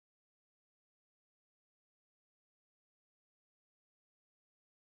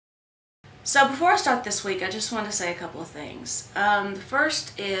So before I start this week, I just want to say a couple of things. The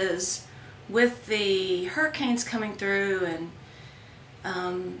first is with the hurricanes coming through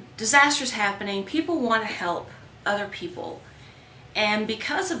and disasters happening, people want to help other people. And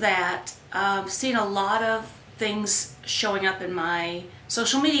because of that, I've seen a lot of things showing up in my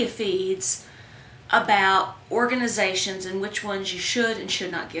social media feeds about organizations and which ones you should and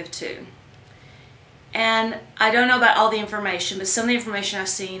should not give to. And I don't know about all the information, but some of the information I've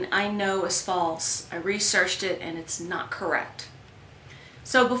seen I know is false. I researched it and it's not correct.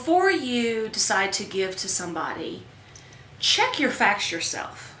 So before you decide to give to somebody, check your facts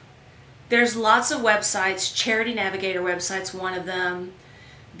yourself. There's lots of websites, Charity Navigator website's one of them,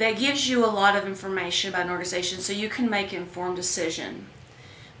 that gives you a lot of information about an organization so you can make an informed decision.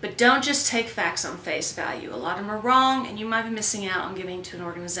 But don't just take facts on face value. A lot of them are wrong and you might be missing out on giving to an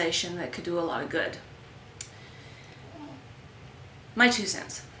organization that could do a lot of good. My 2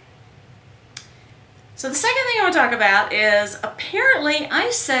 cents. So the second thing I want to talk about is apparently I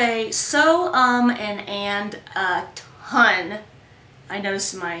say so, and a ton. I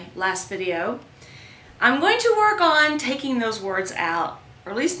noticed in my last video. I'm going to work on taking those words out,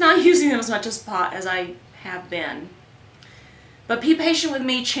 or at least not using them as much as I have been. But be patient with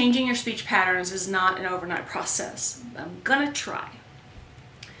me. Changing your speech patterns is not an overnight process. I'm gonna try.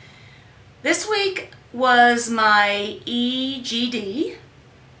 This week was my EGD,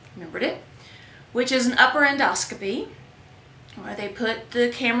 remembered it, which is an upper endoscopy where they put the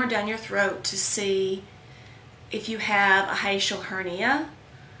camera down your throat to see if you have a hiatal hernia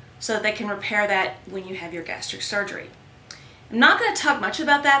so that they can repair that when you have your gastric surgery. I'm not going to talk much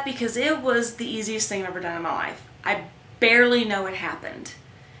about that because it was the easiest thing I've ever done in my life. I barely know it happened.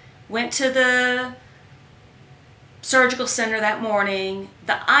 Went to the surgical center that morning.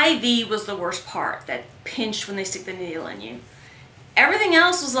 The IV was the worst part, that pinch when they stick the needle in you. Everything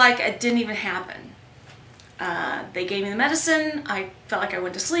else was like it didn't even happen. They gave me the medicine. I felt like I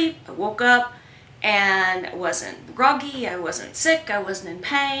went to sleep. I woke up and I wasn't groggy. I wasn't sick. I wasn't in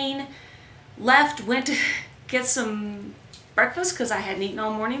pain. Left, went to get some breakfast because I hadn't eaten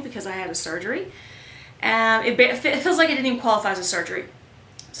all morning because I had a surgery. It feels like it didn't even qualify as a surgery.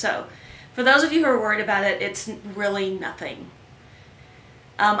 So, for those of you who are worried about it, it's really nothing.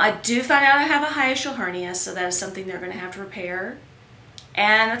 I do find out I have a hiatal hernia, so that is something they're going to have to repair.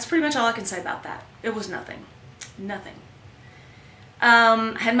 And that's pretty much all I can say about that. It was nothing. Nothing.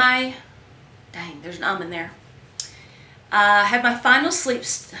 Had my... Dang, there's an in there. Had my final sleep...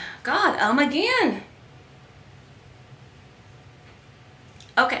 God, again.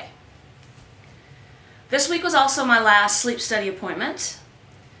 Okay. This week was also my last sleep study appointment.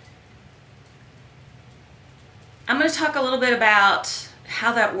 I'm going to talk a little bit about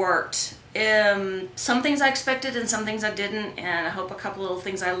how that worked. Some things I expected and some things I didn't, and I hope a couple little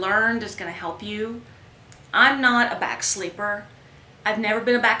things I learned is going to help you. I'm not a back sleeper. I've never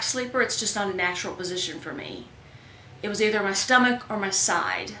been a back sleeper. It's just not a natural position for me. It was either my stomach or my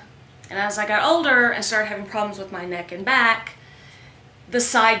side. And as I got older and started having problems with my neck and back, the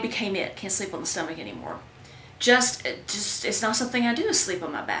side became it. Can't sleep on the stomach anymore. It's not something I do is sleep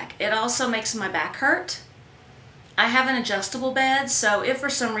on my back. It also makes my back hurt. I have an adjustable bed, so if for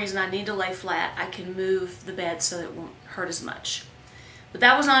some reason I need to lay flat, I can move the bed so it won't hurt as much. But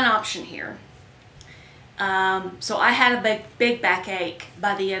that was not an option here. So I had a big backache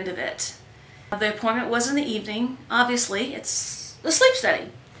by the end of it. The appointment was in the evening. Obviously, it's a sleep study.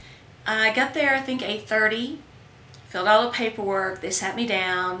 I got there, I think 8:30, filled out all the paperwork. They sat me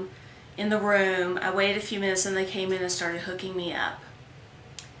down in the room. I waited a few minutes and they came in and started hooking me up.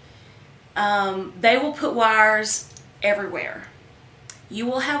 They will put wires everywhere. You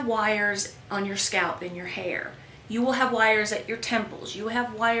will have wires on your scalp and your hair. You will have wires at your temples. You will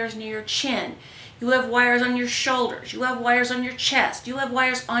have wires near your chin. You will have wires on your shoulders. You will have wires on your chest. You will have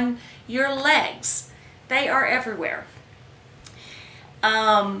wires on your legs. They are everywhere.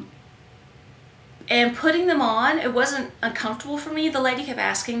 And putting them on, it wasn't uncomfortable for me. The lady kept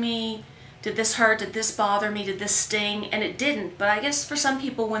asking me, did this hurt? Did this bother me? Did this sting? And it didn't. But I guess for some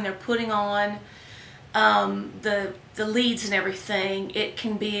people, when they're putting on the leads and everything, it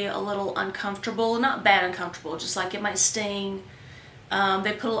can be a little uncomfortable. Not bad uncomfortable, just like it might sting.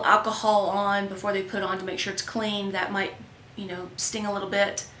 They put a little alcohol on before they put on to make sure it's clean. That might, sting a little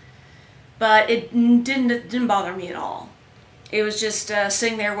bit. But it didn't bother me at all. It was just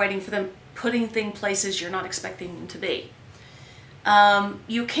sitting there waiting for them, putting things places you're not expecting them to be.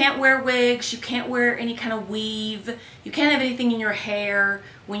 You can't wear wigs, you can't wear any kind of weave, you can't have anything in your hair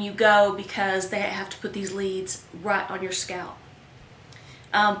when you go because they have to put these leads right on your scalp.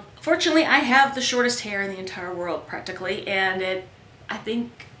 Fortunately, I have the shortest hair in the entire world practically, and I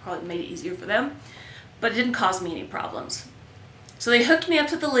think Probably made it easier for them, but it didn't cause me any problems. So they hooked me up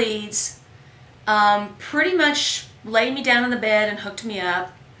to the leads, pretty much laid me down in the bed and hooked me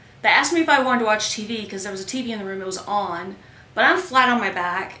up. They asked me if I wanted to watch TV because there was a TV in the room, it was on, but I'm flat on my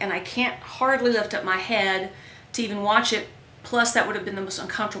back and I can't hardly lift up my head to even watch it, plus that would have been the most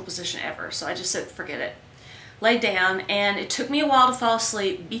uncomfortable position ever, so I just said forget it. Laid down, and it took me a while to fall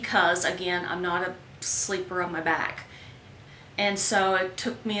asleep because, again, I'm not a sleeper on my back. And so it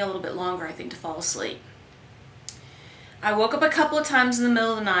took me a little bit longer, I think, to fall asleep. I woke up a couple of times in the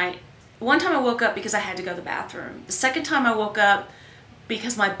middle of the night. One time I woke up because I had to go to the bathroom. The second time I woke up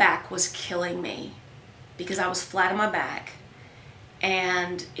because my back was killing me, because I was flat on my back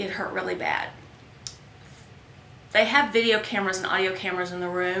and it hurt really bad. They have video cameras and audio cameras in the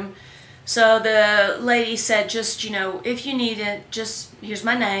room. So the lady said, just, you know, if you need it, just, here's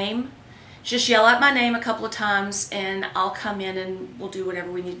my name. Just yell out my name a couple of times and I'll come in and we'll do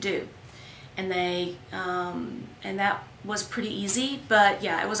whatever we need to do. And they, and that was pretty easy, but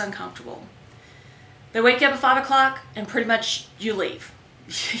yeah, it was uncomfortable. They wake you up at 5 o'clock and pretty much you leave.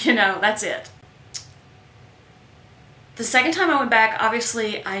 You know, that's it. The second time I went back,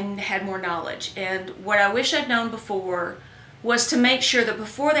 obviously I had more knowledge, and what I wish I'd known before was to make sure that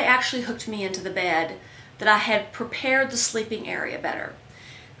before they actually hooked me into the bed, that I had prepared the sleeping area better.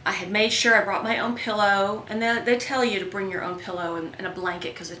 I had made sure I brought my own pillow, and they tell you to bring your own pillow and a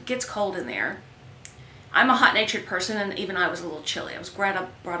blanket because it gets cold in there. I'm a hot-natured person, and even I was a little chilly. I was glad I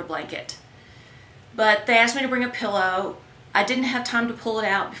brought a blanket. But they asked me to bring a pillow. I didn't have time to pull it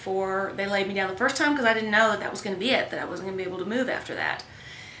out before they laid me down the first time because I didn't know that that was going to be it, that I wasn't going to be able to move after that.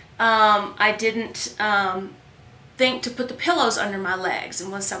 I didn't think to put the pillows under my legs,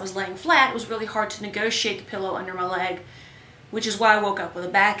 and once I was laying flat, it was really hard to negotiate the pillow under my leg, which is why I woke up with a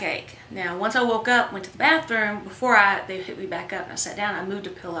backache. Now, once I woke up, went to the bathroom, before they hit me back up and I sat down, I moved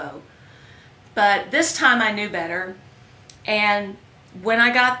a pillow. But this time I knew better, and when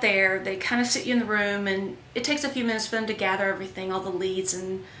I got there, they kind of sit you in the room, and it takes a few minutes for them to gather everything, all the leads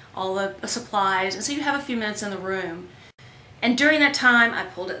and all the supplies, and so you have a few minutes in the room. And during that time,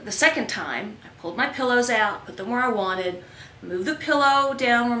 the second time, I pulled my pillows out, put them where I wanted, moved the pillow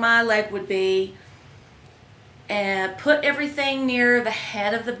down where my leg would be, and put everything near the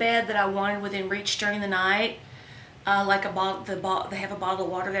head of the bed that I wanted within reach during the night. Like a bottle, they have a bottle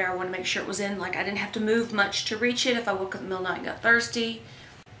of water there. I want to make sure it was in. Like I didn't have to move much to reach it if I woke up in the middle of the night and got thirsty.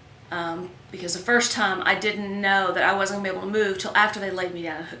 Because the first time I didn't know that I wasn't going to be able to move till after they laid me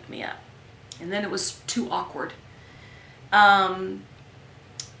down and hooked me up. And then it was too awkward.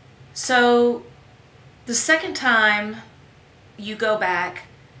 So the second time you go back,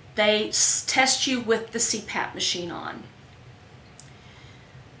 they test you with the CPAP machine on.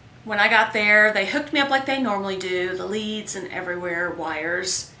 When I got there, they hooked me up like they normally do, the leads and everywhere,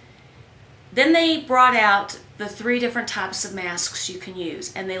 wires. Then they brought out the 3 different types of masks you can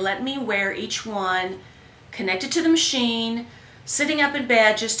use, and they let me wear each one connected to the machine, sitting up in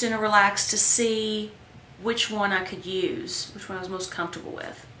bed just in a relax to see which one I could use, which one I was most comfortable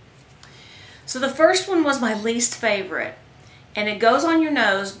with. So the first one was my least favorite, and it goes on your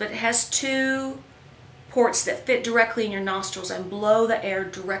nose, but it has 2 ports that fit directly in your nostrils and blow the air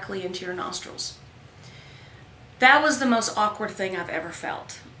directly into your nostrils. That was the most awkward thing I've ever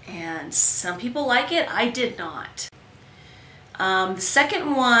felt, and some people like it. I did not. The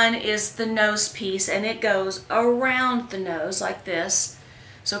second one is the nose piece, and it goes around the nose like this,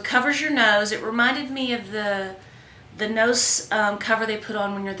 so it covers your nose. It reminded me of the nose cover they put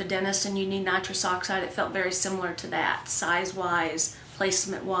on when you're at the dentist and you need nitrous oxide. It felt very similar to that, size-wise,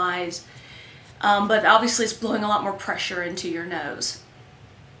 placement-wise. But obviously it's blowing a lot more pressure into your nose.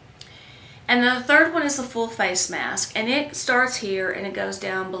 And then the third one is the full face mask, and it starts here and it goes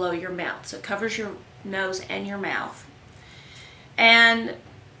down below your mouth. So it covers your nose and your mouth. And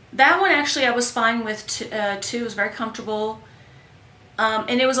that one actually I was fine with too. It was very comfortable.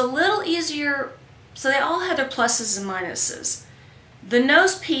 And it was a little easier, so they all had their pluses and minuses. The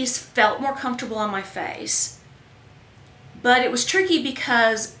nose piece felt more comfortable on my face, but it was tricky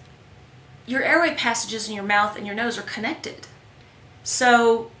because your airway passages in your mouth and your nose are connected.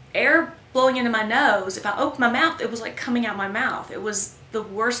 So air blowing into my nose, if I opened my mouth, it was like coming out my mouth. It was the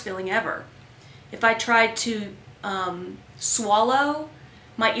worst feeling ever. If I tried to swallow,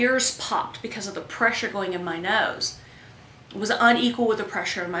 my ears popped because of the pressure going in my nose. It was unequal with the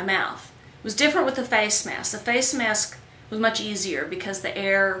pressure in my mouth. It was different with the face mask. The face mask was much easier because the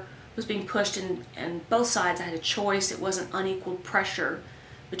air was being pushed in both sides. I had a choice. It wasn't unequal pressure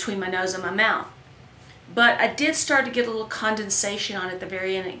between my nose and my mouth. But I did start to get a little condensation on it at the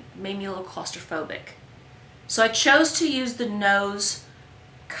very end. It made me a little claustrophobic. So I chose to use the nose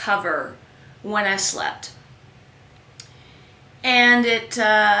cover when I slept. And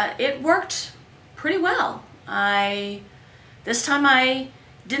it worked pretty well. This time I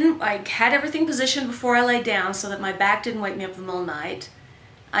had everything positioned before I laid down so that my back didn't wake me up in the middle of the night.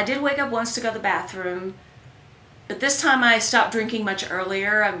 I did wake up once to go to the bathroom, but this time I stopped drinking much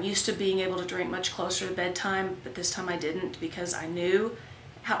earlier. I'm used to being able to drink much closer to bedtime, but this time I didn't because I knew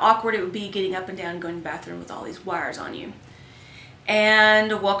how awkward it would be getting up and down and going to the bathroom with all these wires on you.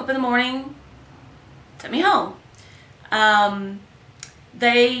 And woke up in the morning, took me home.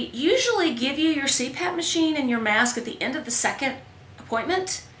 They usually give you your CPAP machine and your mask at the end of the second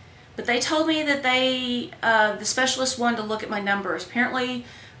appointment, but they told me that the specialist wanted to look at my numbers. Apparently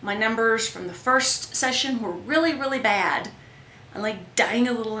my numbers from the first session were really, really bad. I'm like dying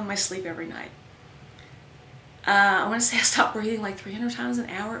a little in my sleep every night. I want to say I stopped breathing like 300 times an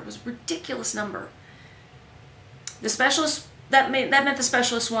hour. It was a ridiculous number. The specialist, that meant the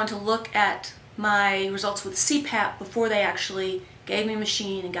specialist wanted to look at my results with CPAP before they actually gave me a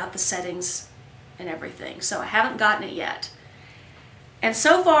machine and got the settings and everything. So I haven't gotten it yet. And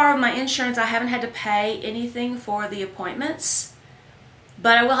so far, my insurance, I haven't had to pay anything for the appointments,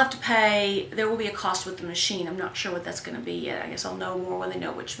 but I will have to pay. There will be a cost with the machine. I'm not sure what that's going to be yet. I guess I'll know more when they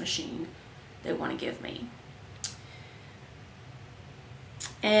know which machine they want to give me.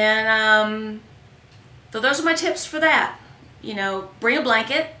 And so those are my tips for that. You know, bring a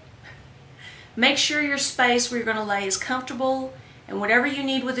blanket. Make sure your space where you're going to lay is comfortable, and whatever you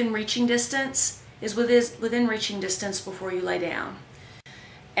need within reaching distance is within reaching distance before you lay down.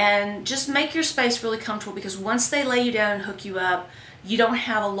 And just make your space really comfortable, because once they lay you down and hook you up, you don't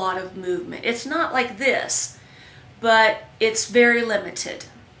have a lot of movement. It's not like this, but it's very limited.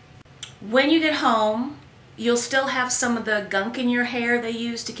 When you get home, you'll still have some of the gunk in your hair they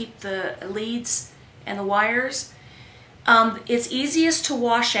use to keep the leads and the wires. It's easiest to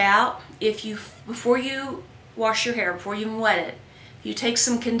wash out before you wash your hair, before you even wet it, you take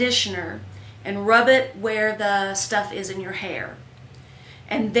some conditioner and rub it where the stuff is in your hair.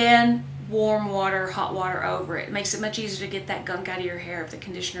 And then warm water, hot water over it. It makes it much easier to get that gunk out of your hair if the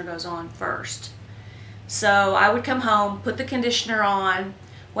conditioner goes on first. So I would come home, put the conditioner on,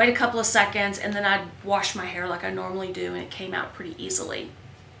 wait a couple of seconds, and then I'd wash my hair like I normally do, and it came out pretty easily.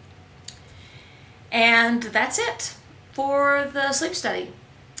 And that's it for the sleep study.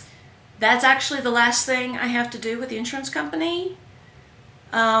 That's actually the last thing I have to do with the insurance company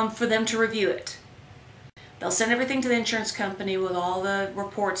for them to review it. They'll send everything to the insurance company with all the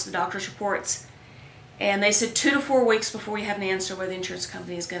reports, the doctor's reports, and they said 2 to 4 weeks before we have an answer whether the insurance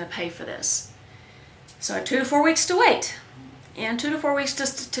company is going to pay for this. So I have 2 to 4 weeks to wait, and 2 to 4 weeks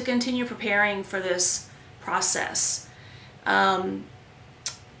just to continue preparing for this process. I've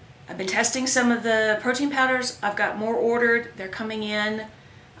been testing some of the protein powders. I've got more ordered. They're coming in.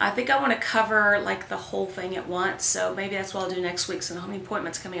 I think I want to cover like the whole thing at once, so maybe that's what I'll do next week, so I don't have any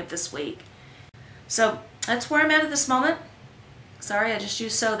appointments coming up this week. So that's where I'm at this moment. Sorry, I just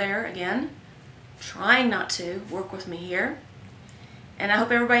used so there again. Trying not to. Work with me here. And I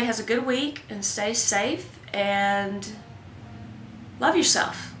hope everybody has a good week and stay safe and love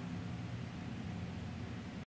yourself.